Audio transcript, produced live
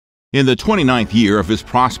In the 29th year of his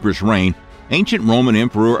prosperous reign, ancient Roman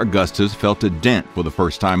Emperor Augustus felt a dent for the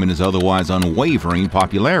first time in his otherwise unwavering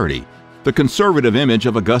popularity. The conservative image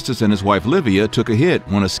of Augustus and his wife Livia took a hit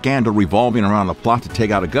when a scandal revolving around a plot to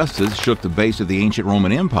take out Augustus shook the base of the ancient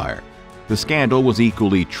Roman Empire. The scandal was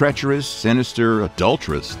equally treacherous, sinister,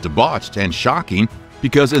 adulterous, debauched, and shocking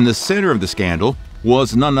because in the center of the scandal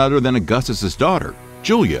was none other than Augustus's daughter,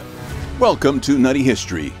 Julia. Welcome to Nutty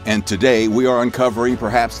History, and today we are uncovering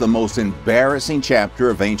perhaps the most embarrassing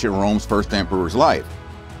chapter of ancient Rome's first emperor's life.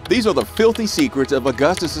 These are the filthy secrets of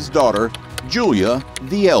Augustus's daughter, Julia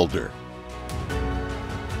the Elder.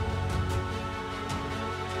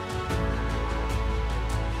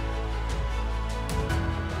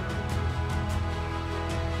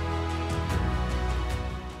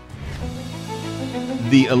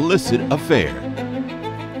 The illicit affair.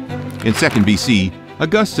 In 2nd BC,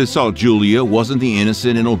 Augustus saw Julia wasn't the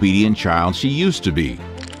innocent and obedient child she used to be.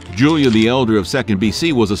 Julia the Elder of 2nd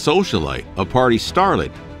BC was a socialite, a party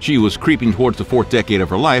starlet. She was creeping towards the 4th decade of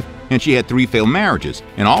her life, and she had 3 failed marriages,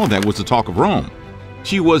 and all of that was the talk of Rome.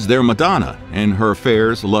 She was their Madonna, and her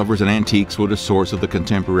affairs, lovers, and antiques were the source of the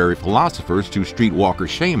contemporary philosophers to streetwalker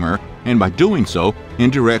shame her, and by doing so,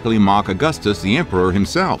 indirectly mock Augustus the Emperor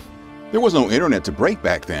himself. There was no internet to break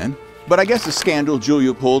back then, but I guess the scandal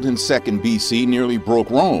Julia pulled in 2nd BC nearly broke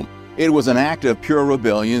Rome. It was an act of pure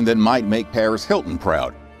rebellion that might make Paris Hilton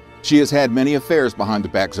proud. She has had many affairs behind the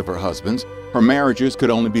backs of her husbands. Her marriages could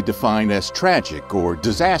only be defined as tragic or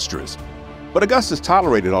disastrous. But Augustus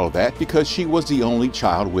tolerated all of that because she was the only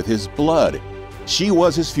child with his blood. She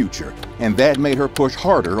was his future, and that made her push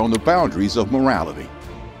harder on the boundaries of morality.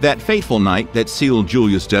 That fateful night that sealed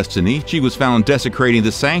Julia's destiny, she was found desecrating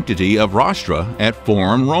the sanctity of Rostra at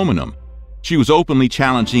Forum Romanum. She was openly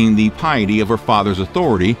challenging the piety of her father's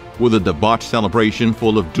authority with a debauched celebration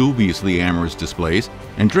full of dubiously amorous displays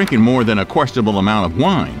and drinking more than a questionable amount of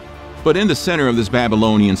wine. But in the center of this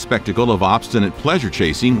Babylonian spectacle of obstinate pleasure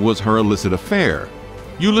chasing was her illicit affair.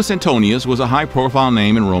 Iullus Antonius was a high-profile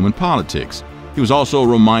name in Roman politics. He was also a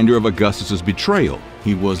reminder of Augustus's betrayal.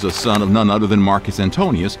 He was the son of none other than Marcus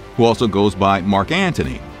Antonius, who also goes by Mark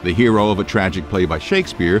Antony, the hero of a tragic play by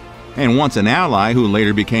Shakespeare, and once an ally who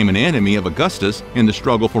later became an enemy of Augustus in the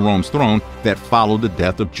struggle for Rome's throne that followed the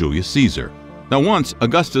death of Julius Caesar. Now once,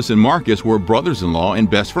 Augustus and Marcus were brothers-in-law and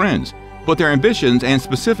best friends, but their ambitions and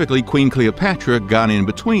specifically Queen Cleopatra got in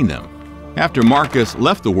between them. After Marcus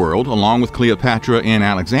left the world along with Cleopatra in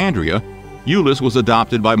Alexandria, Iullus was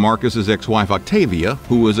adopted by Marcus's ex-wife Octavia,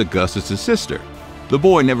 who was Augustus's sister. The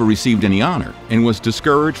boy never received any honor and was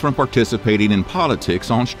discouraged from participating in politics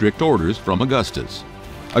on strict orders from Augustus.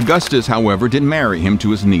 Augustus, however, didn't marry him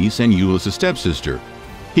to his niece and Iullus's stepsister.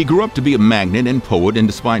 He grew up to be a magnate and poet, and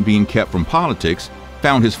despite being kept from politics,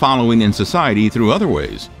 found his following in society through other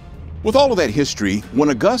ways. With all of that history, when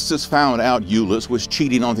Augustus found out Iullus was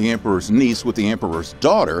cheating on the emperor's niece with the emperor's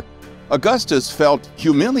daughter, Augustus felt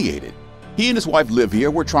humiliated. He and his wife Livia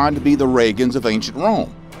were trying to be the Reagans of ancient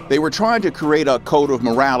Rome. They were trying to create a code of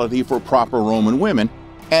morality for proper Roman women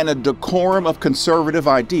and a decorum of conservative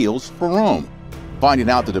ideals for Rome. Finding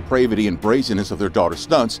out the depravity and brazenness of their daughter's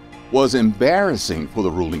stunts was embarrassing for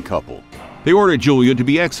the ruling couple. They ordered Julia to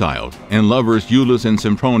be exiled and lovers Iullus and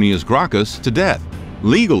Sempronius Gracchus to death.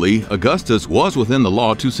 Legally, Augustus was within the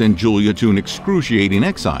law to send Julia to an excruciating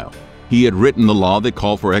exile. He had written the law that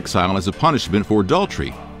called for exile as a punishment for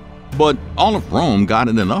adultery. But all of Rome got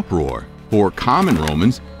in an uproar. For common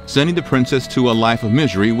Romans, sending the princess to a life of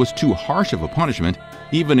misery was too harsh of a punishment,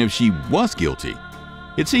 even if she was guilty.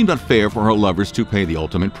 It seemed unfair for her lovers to pay the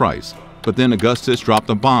ultimate price. But then Augustus dropped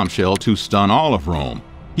a bombshell to stun all of Rome.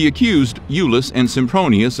 He accused Iullus and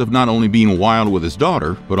Sempronius of not only being wild with his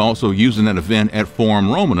daughter, but also using that event at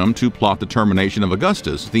Forum Romanum to plot the termination of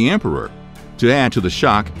Augustus, the emperor. To add to the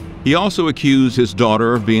shock, he also accused his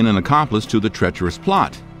daughter of being an accomplice to the treacherous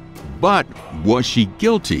plot. But was she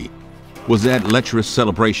guilty? Was that lecherous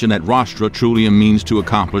celebration at Rostra truly a means to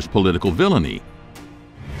accomplish political villainy?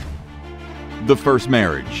 The first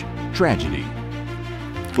marriage, tragedy.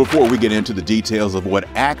 Before we get into the details of what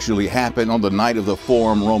actually happened on the night of the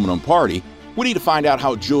Forum Romanum party, we need to find out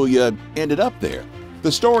how Julia ended up there.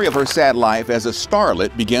 The story of her sad life as a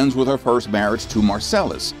starlet begins with her first marriage to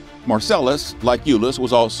Marcellus. Marcellus, like Iullus,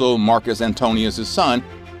 was also Marcus Antonius' son,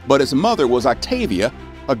 but his mother was Octavia,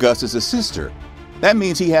 Augustus' sister. That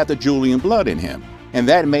means he had the Julian blood in him, and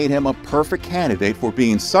that made him a perfect candidate for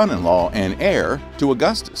being son-in-law and heir to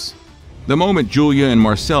Augustus. The moment Julia and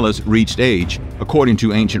Marcellus reached age, according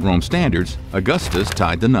to ancient Rome standards, Augustus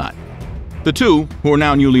tied the knot. The two, who are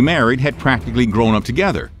now newly married, had practically grown up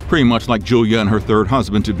together, pretty much like Julia and her third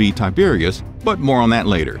husband-to-be Tiberius, but more on that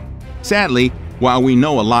later. Sadly, while we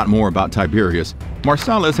know a lot more about Tiberius,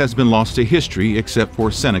 Marcellus has been lost to history except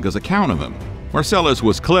for Seneca's account of him. Marcellus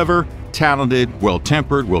was clever, talented,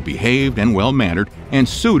 well-tempered, well-behaved, and well-mannered, and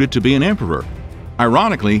suited to be an emperor.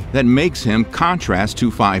 Ironically, that makes him contrast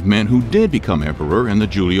to 5 men who did become emperor in the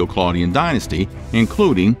Julio-Claudian dynasty,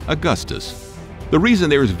 including Augustus. The reason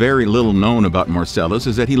there is very little known about Marcellus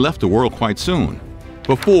is that he left the world quite soon.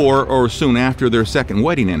 Before or soon after their second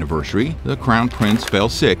wedding anniversary, the crown prince fell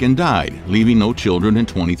sick and died, leaving no children in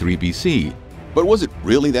 23 BC. But was it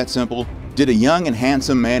really that simple? Did a young and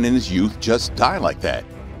handsome man in his youth just die like that?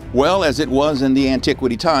 Well, as it was in the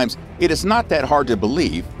antiquity times, it is not that hard to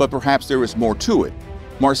believe, but perhaps there is more to it.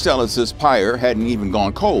 Marcellus's pyre hadn't even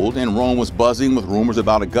gone cold, and Rome was buzzing with rumors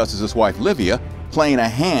about Augustus's wife Livia playing a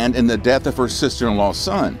hand in the death of her sister-in-law's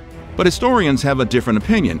son. But historians have a different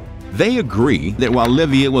opinion. They agree that while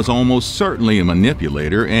Livia was almost certainly a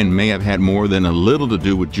manipulator and may have had more than a little to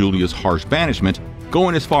do with Julia's harsh banishment,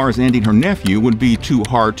 going as far as ending her nephew would be too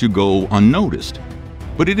hard to go unnoticed.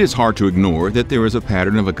 But it is hard to ignore that there is a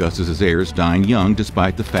pattern of Augustus's heirs dying young,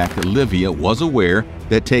 despite the fact that Livia was aware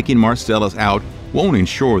that taking Marcellus out won't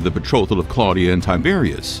ensure the betrothal of Claudia and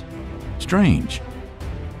Tiberius. Strange.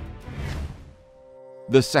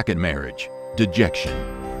 The second marriage, dejection.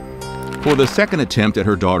 For the second attempt at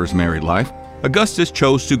her daughter's married life, Augustus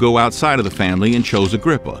chose to go outside of the family and chose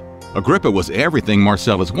Agrippa. Agrippa was everything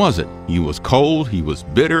Marcellus wasn't. He was cold, he was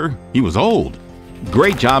bitter, he was old.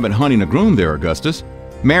 Great job at hunting a groom there, Augustus.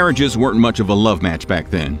 Marriages weren't much of a love match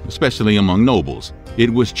back then, especially among nobles. It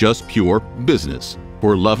was just pure business.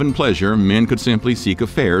 For love and pleasure, men could simply seek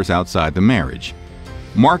affairs outside the marriage.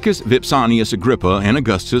 Marcus Vipsanius Agrippa and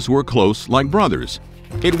Augustus were close like brothers.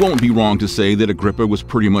 It won't be wrong to say that Agrippa was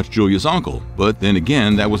pretty much Julia's uncle, but then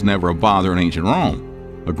again, that was never a bother in ancient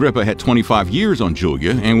Rome. Agrippa had 25 years on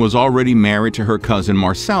Julia and was already married to her cousin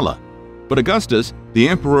Marcella. But Augustus, the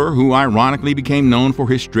emperor who ironically became known for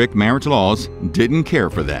his strict marriage laws, didn't care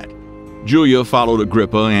for that. Julia followed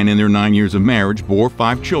Agrippa and in their 9 years of marriage bore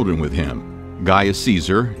 5 children with him. Gaius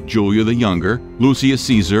Caesar, Julia the younger, Lucius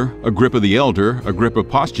Caesar, Agrippa the elder, Agrippa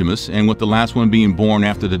Posthumus, and with the last one being born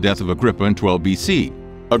after the death of Agrippa in 12 BC.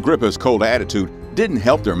 Agrippa's cold attitude didn't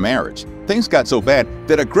help their marriage. Things got so bad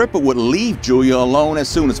that Agrippa would leave Julia alone as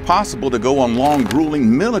soon as possible to go on long,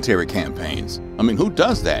 grueling military campaigns. I mean, who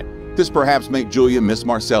does that? This perhaps made Julia miss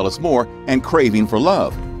Marcellus more and craving for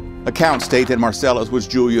love. Accounts state that Marcellus was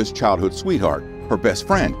Julia's childhood sweetheart, her best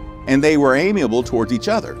friend, and they were amiable towards each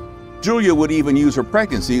other. Julia would even use her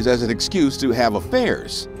pregnancies as an excuse to have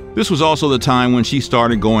affairs. This was also the time when she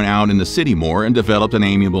started going out in the city more and developed an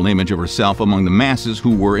amiable image of herself among the masses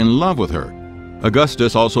who were in love with her.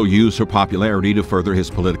 Augustus also used her popularity to further his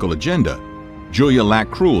political agenda. Julia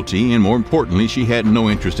lacked cruelty, and more importantly, she had no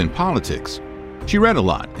interest in politics. She read a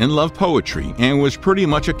lot and loved poetry and was pretty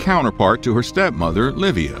much a counterpart to her stepmother,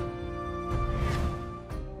 Livia.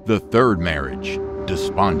 The third marriage,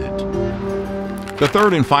 despondent. The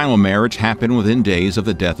third and final marriage happened within days of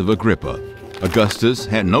the death of Agrippa. Augustus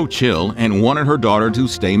had no chill and wanted her daughter to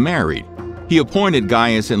stay married. He appointed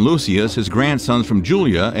Gaius and Lucius, his grandsons from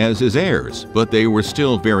Julia, as his heirs, but they were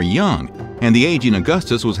still very young, and the aging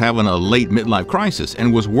Augustus was having a late midlife crisis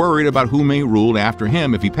and was worried about who may rule after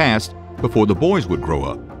him if he passed before the boys would grow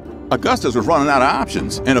up. Augustus was running out of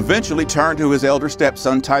options and eventually turned to his elder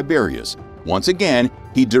stepson Tiberius. Once again,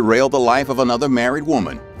 he derailed the life of another married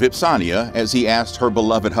woman, Vipsania, as he asked her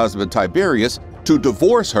beloved husband Tiberius to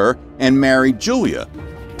divorce her and marry Julia.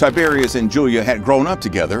 Tiberius and Julia had grown up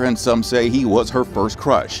together, and some say he was her first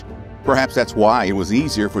crush. Perhaps that's why it was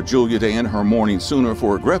easier for Julia to end her mourning sooner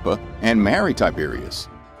for Agrippa and marry Tiberius.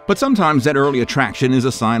 But sometimes that early attraction is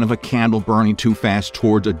a sign of a candle burning too fast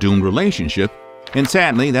towards a doomed relationship, and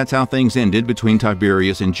sadly, that's how things ended between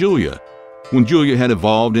Tiberius and Julia. When Julia had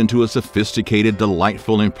evolved into a sophisticated,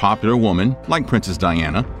 delightful, and popular woman, like Princess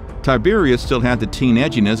Diana, Tiberius still had the teen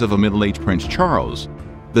edginess of a middle-aged Prince Charles.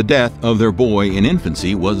 The death of their boy in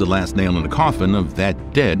infancy was the last nail in the coffin of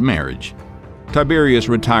that dead marriage. Tiberius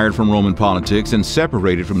retired from Roman politics and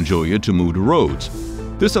separated from Julia to move to Rhodes.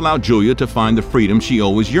 This allowed Julia to find the freedom she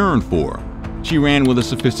always yearned for. She ran with a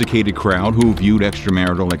sophisticated crowd who viewed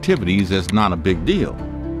extramarital activities as not a big deal.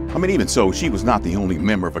 I mean, even so, she was not the only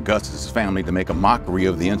member of Augustus' family to make a mockery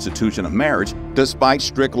of the institution of marriage, despite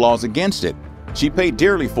strict laws against it. She paid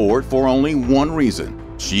dearly for it for only one reason: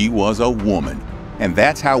 she was a woman. And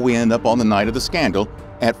that's how we end up on the night of the scandal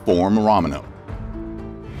at Forum Romanum.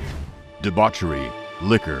 Debauchery,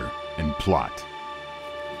 liquor, and plot.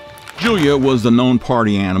 Julia was the known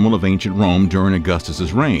party animal of ancient Rome during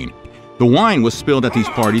Augustus' reign. The wine was spilled at these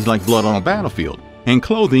parties like blood on a battlefield, and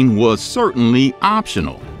clothing was certainly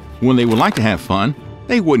optional. When they would like to have fun,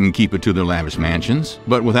 they wouldn't keep it to their lavish mansions,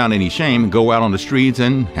 but without any shame go out on the streets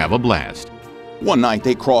and have a blast. One night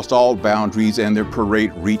they crossed all boundaries and their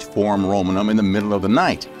parade reached Forum Romanum in the middle of the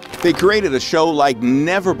night. They created a show like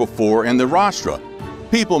never before in the rostra.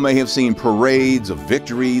 People may have seen parades of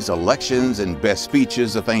victories, elections, and best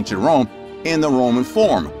speeches of ancient Rome in the Roman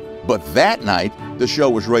Forum. But that night, the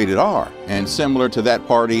show was rated R, and similar to that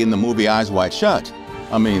party in the movie Eyes Wide Shut.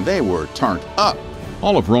 I mean, they were turned up.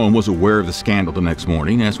 All of Rome was aware of the scandal the next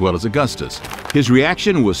morning, as well as Augustus. His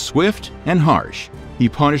reaction was swift and harsh. He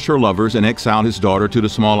punished her lovers and exiled his daughter to the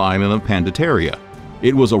small island of Pandateria.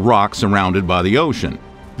 It was a rock surrounded by the ocean.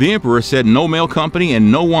 The emperor said no male company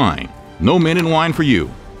and no wine. No men and wine for you.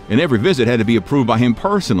 And every visit had to be approved by him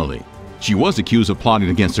personally. She was accused of plotting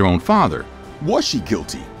against her own father. Was she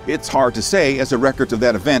guilty? It's hard to say, as the records of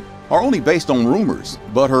that event are only based on rumors.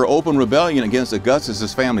 But her open rebellion against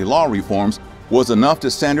Augustus's family law reforms was enough to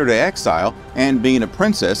send her to exile, and being a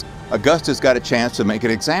princess, Augustus got a chance to make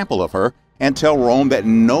an example of her and tell Rome that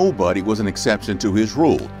nobody was an exception to his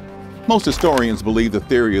rule. Most historians believe the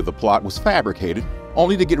theory of the plot was fabricated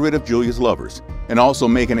only to get rid of Julia's lovers, and also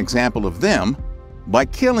make an example of them by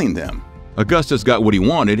killing them. Augustus got what he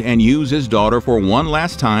wanted and used his daughter for one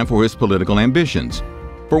last time for his political ambitions.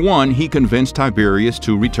 For one, he convinced Tiberius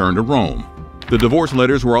to return to Rome. The divorce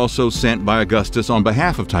letters were also sent by Augustus on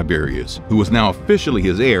behalf of Tiberius, who was now officially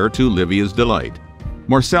his heir to Livia's delight.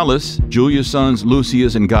 Marcellus, Julia's sons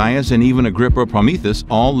Lucius and Gaius, and even Agrippa Promethus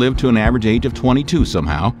all lived to an average age of 22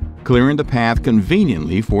 somehow, clearing the path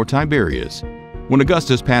conveniently for Tiberius. When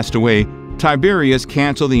Augustus passed away, Tiberius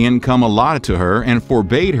canceled the income allotted to her and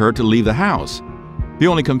forbade her to leave the house. The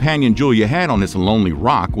only companion Julia had on this lonely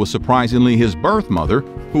rock was surprisingly his birth mother,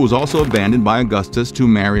 who was also abandoned by Augustus to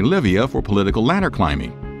marry Livia for political ladder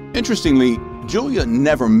climbing. Interestingly, Julia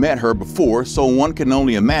never met her before, so one can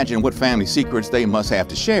only imagine what family secrets they must have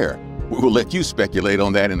to share. We will let you speculate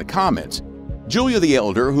on that in the comments. Julia the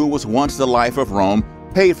Elder, who was once the life of Rome,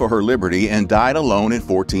 paid for her liberty and died alone in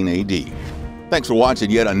 14 AD. Thanks for watching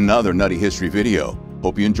yet another Nutty History video.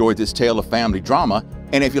 Hope you enjoyed this tale of family drama,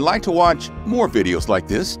 and if you'd like to watch more videos like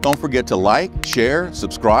this, don't forget to like, share,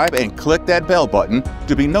 subscribe, and click that bell button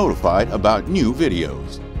to be notified about new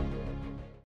videos.